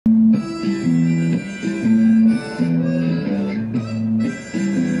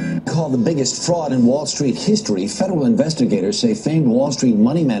biggest fraud in Wall Street history, federal investigators say famed Wall Street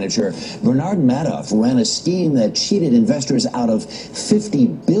money manager Bernard Madoff ran a scheme that cheated investors out of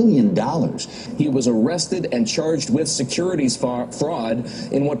 $50 billion. He was arrested and charged with securities fraud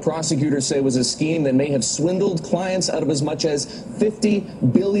in what prosecutors say was a scheme that may have swindled clients out of as much as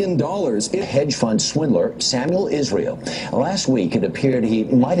 $50 billion. Hedge fund swindler Samuel Israel. Last week, it appeared he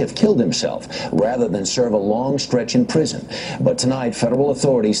might have killed himself rather than serve a long stretch in prison. But tonight, federal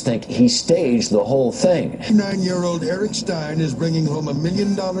authorities think he staged the whole thing. 9-year-old Eric Stein is bringing home $1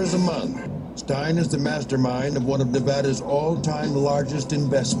 million a month. Stein is the mastermind of one of Nevada's all-time largest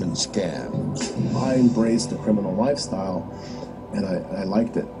investment scams. I embraced the criminal lifestyle, and I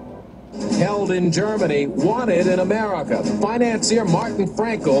liked it. Held in Germany, wanted in America. Financier Martin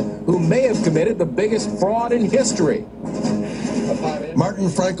Frankel, who may have committed the biggest fraud in history. Martin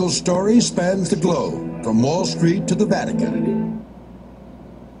Frankel's story spans the globe, from Wall Street to the Vatican.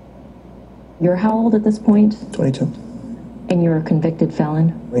 You're how old at this point? 22. And you're a convicted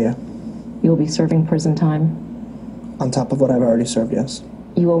felon? Yeah. You'll be serving prison time? On top of what I've already served, yes.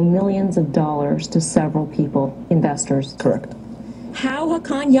 You owe millions of dollars to several people, investors. Correct. How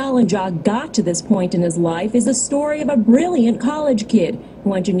Hakan Yalınca got to this point in his life is the story of a brilliant college kid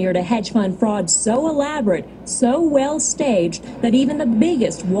who engineered a hedge fund fraud so elaborate, so well staged, that even the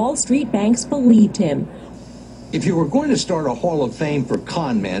biggest Wall Street banks believed him. If you were going to start a Hall of Fame for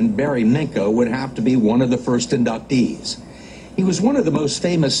con men, Barry Minko would have to be one of the first inductees. He was one of the most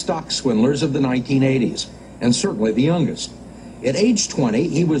famous stock swindlers of the 1980s, and certainly the youngest. At age 20,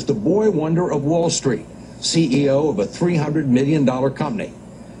 he was the boy wonder of Wall Street, CEO of a $300 million company.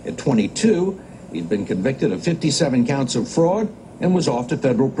 At 22, he'd been convicted of 57 counts of fraud and was off to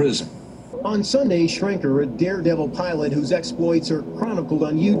federal prison. On Sunday, Schrenker, a daredevil pilot whose exploits are chronicled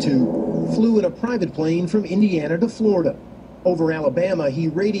on YouTube, flew in a private plane from Indiana to Florida. Over Alabama, he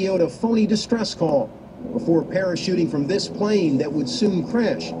radioed a phony distress call before parachuting from this plane that would soon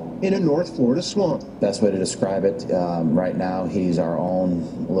crash in a North Florida swamp. Best way to describe it, right now, he's our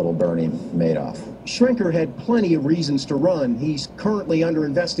own little Bernie Madoff. Schrenker had plenty of reasons to run. He's currently under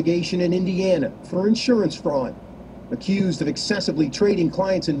investigation in Indiana for insurance fraud, accused of excessively trading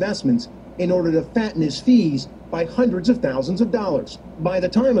clients' investments in order to fatten his fees by hundreds of thousands of dollars. By the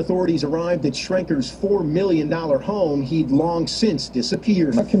time authorities arrived at Schrenker's $4 million home, he'd long since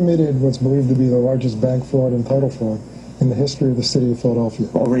disappeared. I committed what's believed to be the largest bank fraud and title fraud in the history of the city of Philadelphia.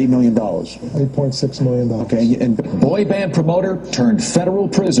 Over $8 million. $8.6 million. Okay, and boy band promoter turned federal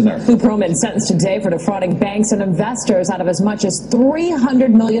prisoner. Lou Pearlman sentenced today for defrauding banks and investors out of as much as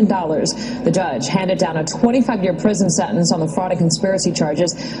 $300 million. The judge handed down a 25-year prison sentence on the fraud and conspiracy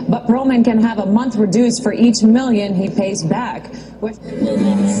charges, but Pearlman can have a month reduced for each million he pays back.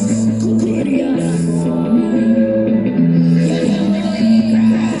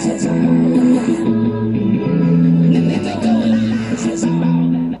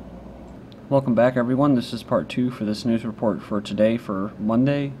 Welcome back, everyone. This is part 2 for this news report for today, for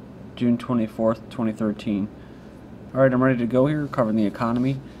Monday, June 24th, 2013. Alright, I'm ready to go here, covering the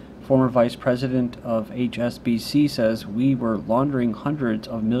economy. Former Vice President of HSBC says we were laundering hundreds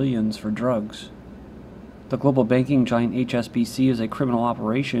of millions for drugs. The global banking giant HSBC is a criminal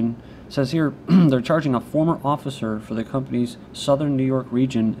operation. Says here they're charging a former officer for the company's southern New York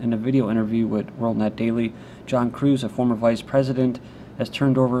region. In a video interview with WorldNet Daily, John Cruz, a former vice president, has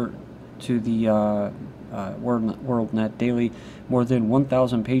turned over to the WorldNet Daily more than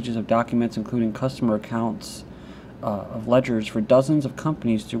 1,000 pages of documents, including customer accounts of ledgers for dozens of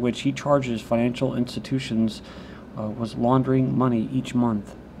companies to which he charges financial institutions was laundering money each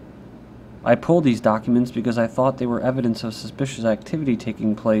month. I pulled these documents because I thought they were evidence of suspicious activity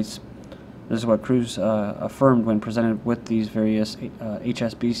taking place. This is what Cruz affirmed when presented with these various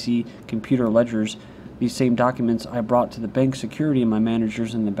HSBC computer ledgers. These same documents I brought to the bank security and my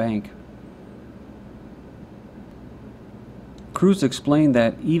managers in the bank. Cruz explained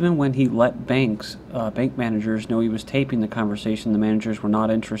that even when he let bank managers know he was taping the conversation, the managers were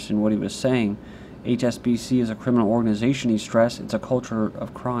not interested in what he was saying. HSBC is a criminal organization, he stressed. It's a culture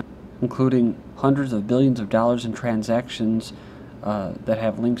of crime, including hundreds of billions of dollars in transactions that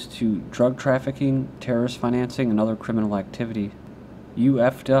have links to drug trafficking, terrorist financing, and other criminal activity. You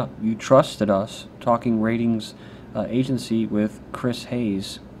effed up. You trusted us. Talking ratings agency with Chris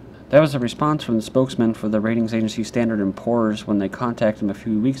Hayes. That was a response from the spokesman for the ratings agency Standard & Poor's when they contacted him a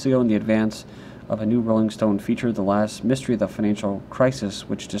few weeks ago in the advance of a new Rolling Stone feature, The Last Mystery of the Financial Crisis,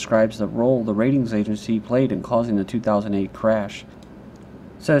 which describes the role the ratings agency played in causing the 2008 crash.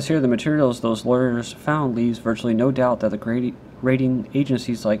 It says here the materials those lawyers found leaves virtually no doubt that the rating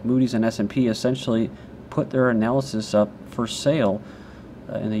agencies like Moody's and S&P essentially put their analysis up for sale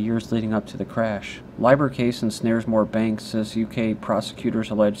in the years leading up to the crash. Libor case ensnares more banks as UK prosecutors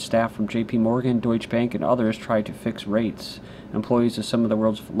allege staff from JP Morgan, Deutsche Bank, and others tried to fix rates. Employees of some of the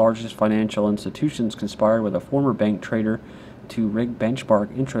world's largest financial institutions conspired with a former bank trader to rig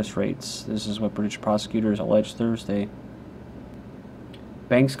benchmark interest rates. This is what British prosecutors alleged Thursday.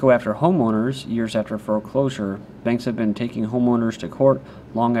 Banks go after homeowners years after foreclosure. Banks have been taking homeowners to court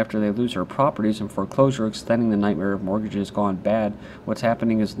long after they lose their properties in foreclosure, extending the nightmare of mortgages gone bad. What's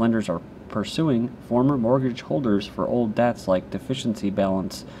happening is lenders are pursuing former mortgage holders for old debts like deficiency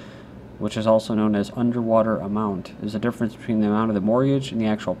balance, which is also known as underwater amount. Is the difference between the amount of the mortgage and the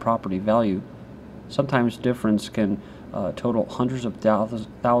actual property value. Sometimes difference can total hundreds of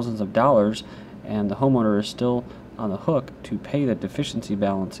thousands of dollars, and the homeowner is still on the hook to pay the deficiency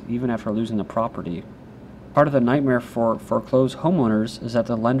balance even after losing the property. Part of the nightmare for foreclosed homeowners is that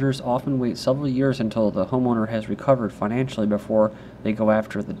the lenders often wait several years until the homeowner has recovered financially before they go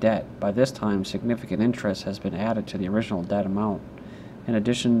after the debt. By this time, significant interest has been added to the original debt amount. In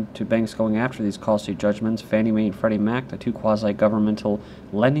addition to banks going after these costly judgments, Fannie Mae and Freddie Mac, the two quasi-governmental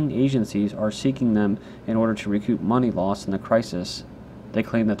lending agencies, are seeking them in order to recoup money lost in the crisis. They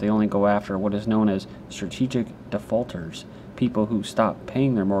claim that they only go after what is known as strategic defaulters, people who stop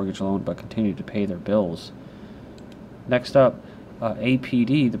paying their mortgage loan but continue to pay their bills. Next up,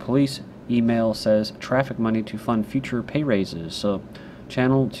 APD, the police email says traffic money to fund future pay raises. So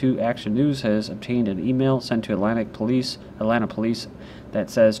Channel 2 Action News has obtained an email sent to Atlanta Police that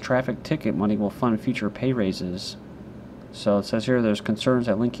says traffic ticket money will fund future pay raises. So it says here there's concerns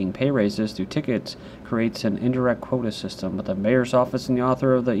that linking pay raises to tickets creates an indirect quota system, but the mayor's office and the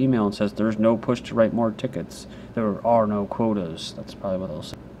author of the email says there's no push to write more tickets. There are no quotas. That's probably what they'll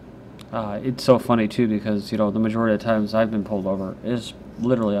say. It's so funny too because, you know, the majority of the times I've been pulled over is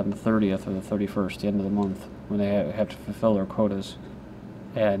literally on the 30th or the 31st, the end of the month, when they have to fulfill their quotas.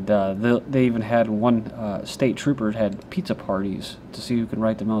 And they even had one state trooper had pizza parties to see who can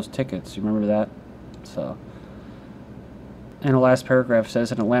write the most tickets. You remember that? So. And the last paragraph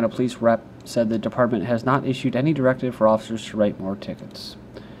says, an Atlanta police rep said the department has not issued any directive for officers to write more tickets.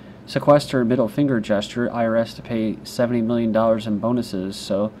 Sequester, middle finger gesture, IRS to pay $70 million in bonuses.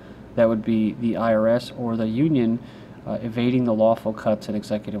 So that would be the IRS or the union evading the lawful cuts in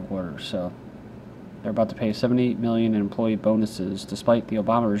executive orders. So they're about to pay $78 million in employee bonuses, despite the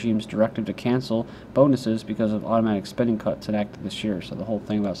Obama regime's directive to cancel bonuses because of automatic spending cuts enacted this year. So the whole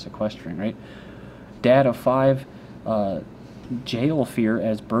thing about sequestering, right? Dad of 5... jail fear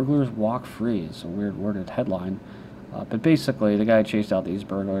as burglars walk free. It's a weird worded headline. But basically, the guy chased out these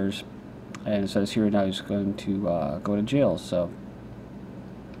burglars, and it says here now he's going to go to jail. So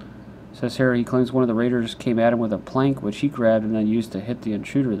it says here he claims one of the raiders came at him with a plank, which he grabbed and then used to hit the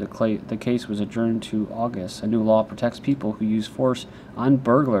intruder. The case was adjourned to August. A new law protects people who use force on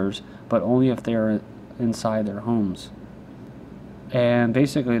burglars, but only if they are inside their homes. And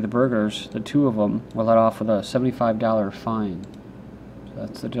basically the burglars, the two of them, were let off with a $75 fine. So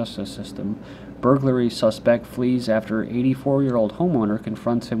that's the justice system. Burglary suspect flees after 84-year-old homeowner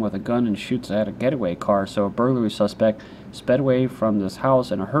confronts him with a gun and shoots at a getaway car. So a burglary suspect sped away from this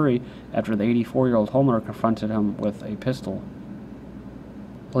house in a hurry after the 84-year-old homeowner confronted him with a pistol.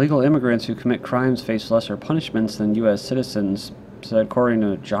 Illegal immigrants who commit crimes face lesser punishments than U.S. citizens, said according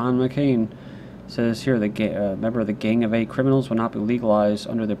to John McCain. Says here, the member of the Gang of 8 criminals will not be legalized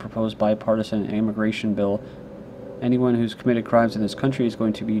under the proposed bipartisan immigration bill. Anyone who's committed crimes in this country is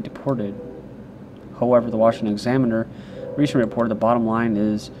going to be deported. However, the Washington Examiner recently reported the bottom line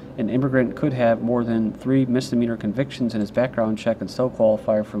is an immigrant could have more than 3 misdemeanor convictions in his background check and still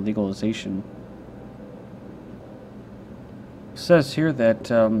qualify for legalization. It says here that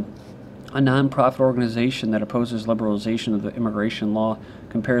a nonprofit organization that opposes liberalization of the immigration law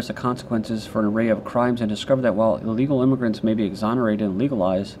compares the consequences for an array of crimes and discovered that while illegal immigrants may be exonerated and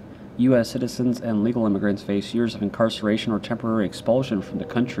legalized, U.S. citizens and legal immigrants face years of incarceration or temporary expulsion from the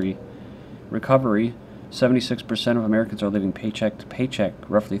country. Recovery: 76% of Americans are living paycheck to paycheck.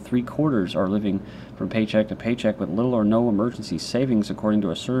 Roughly 3/4 are living from paycheck to paycheck with little or no emergency savings, according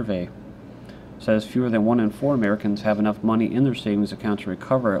to a survey. It says fewer than 1 in 4 Americans have enough money in their savings account to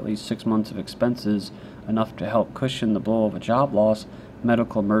recover at least 6 months of expenses, enough to help cushion the blow of a job loss,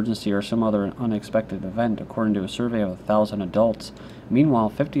 medical emergency, or some other unexpected event, according to a survey of 1,000 adults.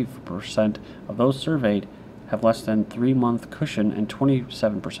 Meanwhile, 50% of those surveyed have less than 3-month cushion, and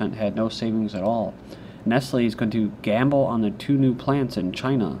 27% had no savings at all. Nestle is going to gamble on the 2 new plants in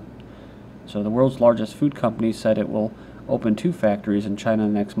China. So the world's largest food company said it will open 2 factories in China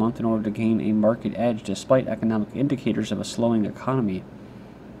next month in order to gain a market edge despite economic indicators of a slowing economy.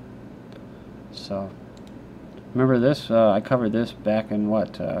 So Remember this? I covered this back in,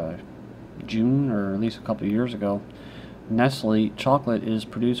 what, June, or at least a couple of years ago. Nestle chocolate is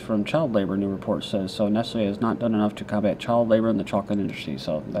produced from child labor, new report says. So Nestle has not done enough to combat child labor in the chocolate industry.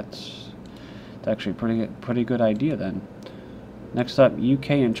 So that's actually a pretty good idea then. Next up,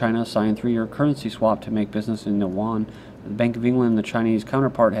 UK and China signed 3-year currency swap to make business in the Yuan. The Bank of England and the Chinese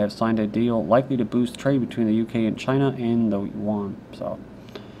counterpart have signed a deal likely to boost trade between the UK and China and the Yuan. So,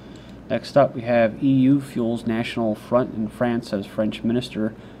 next up, we have EU fuels national front in France, says French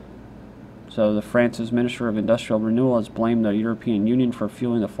minister. So, France's Minister of Industrial Renewal has blamed the European Union for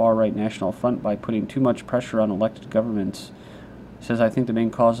fueling the far-right National Front by putting too much pressure on elected governments. He says, I think the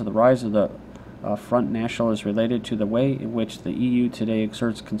main cause of the rise of the Front National is related to the way in which the EU today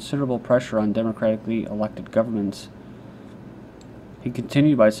exerts considerable pressure on democratically elected governments. He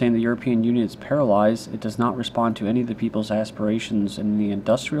continued by saying the European Union is paralyzed. It does not respond to any of the people's aspirations in the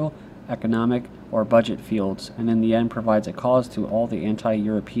industrial, economic, or budget fields, and in the end provides a cause to all the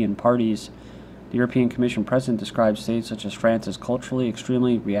anti-European parties. The European Commission President describes states such as France as culturally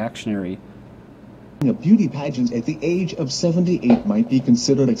extremely reactionary. A beauty pageant at the age of 78 might be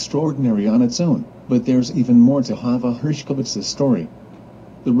considered extraordinary on its own, but there's even more to Hava Hershkovitz's story.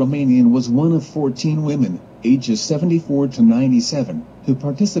 The Romanian was one of 14 women, ages 74 to 97, who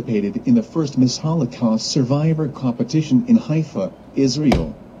participated in the first Miss Holocaust Survivor competition in Haifa,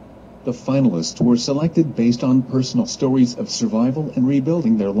 Israel. The finalists were selected based on personal stories of survival and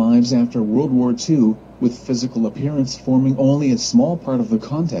rebuilding their lives after World War II, with physical appearance forming only a small part of the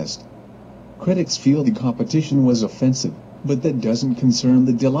contest. Critics feel the competition was offensive, but that doesn't concern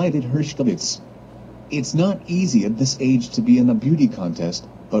the delighted Hershkovitz. It's not easy at this age to be in a beauty contest,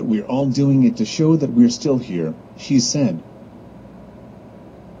 but we're all doing it to show that we're still here, she said.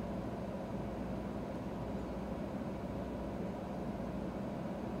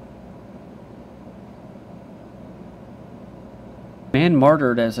 Man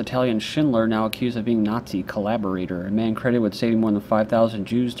martyred as Italian Schindler, now accused of being Nazi collaborator. A man credited with saving more than 5,000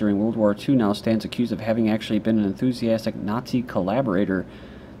 Jews during World War II now stands accused of having actually been an enthusiastic Nazi collaborator.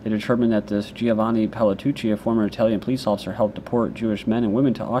 They determined that this Giovanni Palatucci, a former Italian police officer, helped deport Jewish men and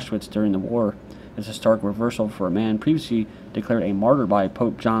women to Auschwitz during the war. It's a stark reversal for a man previously declared a martyr by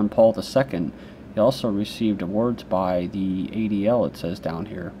Pope John Paul II. He also received awards by the ADL, it says down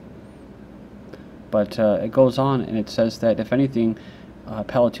here. But it goes on and it says that, if anything,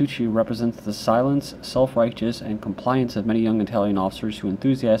 Palatucci represents the silence, self-righteous, and compliance of many young Italian officers who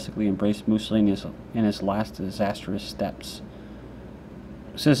enthusiastically embraced Mussolini in his last disastrous steps.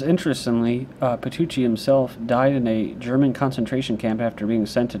 It says, interestingly, Palatucci himself died in a German concentration camp after being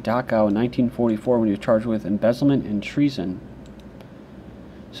sent to Dachau in 1944 when he was charged with embezzlement and treason.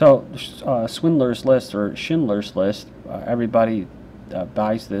 So, Swindler's List, or Schindler's List, everybody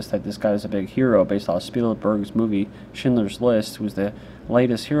buys this, that this guy is a big hero based off Spielberg's movie Schindler's List, who's the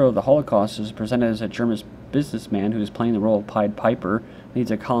latest hero of the Holocaust, is presented as a German businessman who is playing the role of Pied Piper,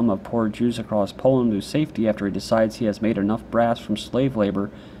 leads a column of poor Jews across Poland to safety after he decides he has made enough brass from slave labor.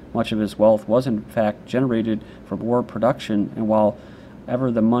 Much of his wealth was in fact generated from war production, and while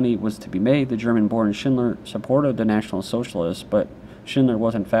ever the money was to be made, the German-born Schindler supported the National Socialists, but Schindler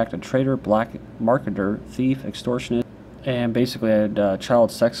was in fact a traitor, black marketer, thief, extortionist, and basically had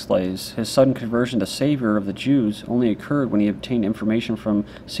child sex slaves. His sudden conversion to savior of the Jews only occurred when he obtained information from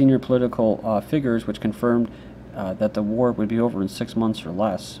senior political figures which confirmed that the war would be over in 6 months or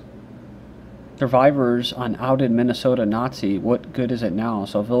less. Survivors on outed Minnesota Nazi, what good is it now?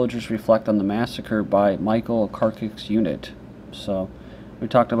 So villagers reflect on the massacre by Michael Karkik's unit. So we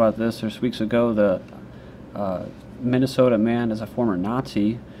talked about this weeks ago. The Minnesota man is a former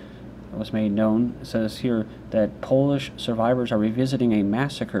Nazi. Was made known. It says here that Polish survivors are revisiting a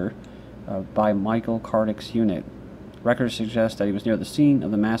massacre by Michael Karkik's unit. Records suggest that he was near the scene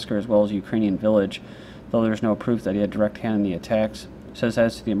of the massacre as well as a Ukrainian village, though there's no proof that he had direct hand in the attacks. It says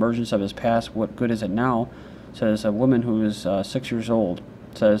as to the emergence of his past, what good is it now? It says a woman who is 6 years old.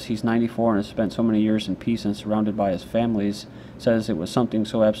 It says he's 94 and has spent so many years in peace and surrounded by his families. It says it was something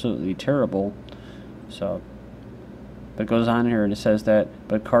so absolutely terrible. So. But it goes on here and it says that,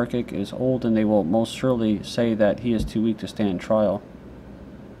 but Karkik is old and they will most surely say that he is too weak to stand trial.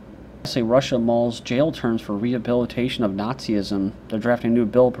 Lastly, Russia mulls jail terms for rehabilitation of Nazism. They're drafting a new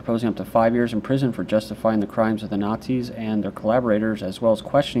bill proposing up to 5 years in prison for justifying the crimes of the Nazis and their collaborators, as well as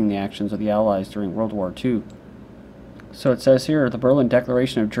questioning the actions of the Allies during World War II. So it says here, the Berlin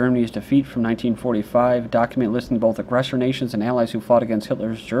Declaration of Germany's defeat from 1945, document listing both aggressor nations and allies who fought against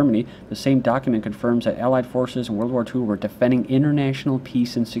Hitler's Germany. The same document confirms that Allied forces in World War II were defending international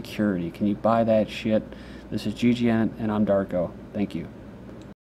peace and security. Can you buy that shit? This is GGN, and I'm Darko. Thank you.